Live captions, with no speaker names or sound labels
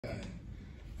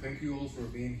Thank you all for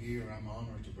being here. I'm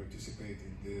honored to participate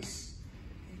in this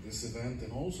event,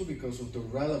 and also because of the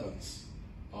relevance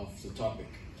of the topic.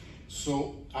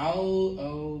 So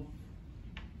I'll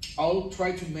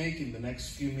try to make in the next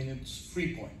few minutes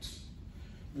 3 points.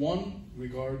 One,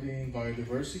 regarding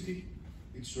biodiversity,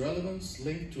 its relevance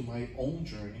linked to my own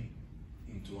journey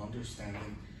into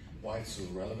understanding why it's so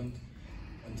relevant.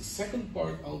 And the second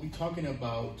part, I'll be talking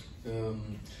about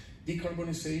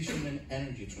decarbonization and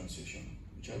energy transition,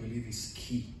 which I believe is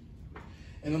key.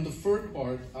 And on the third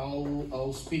part,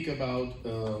 I'll speak about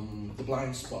the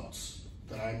blind spots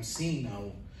that I'm seeing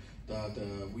now that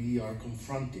we are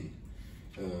confronting,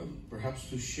 perhaps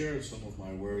to share some of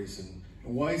my worries and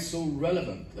why it's so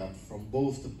relevant that from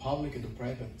both the public and the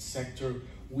private sector,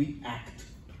 we act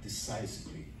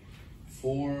decisively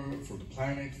for the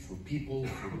planet, for people,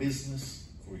 for business,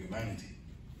 for humanity.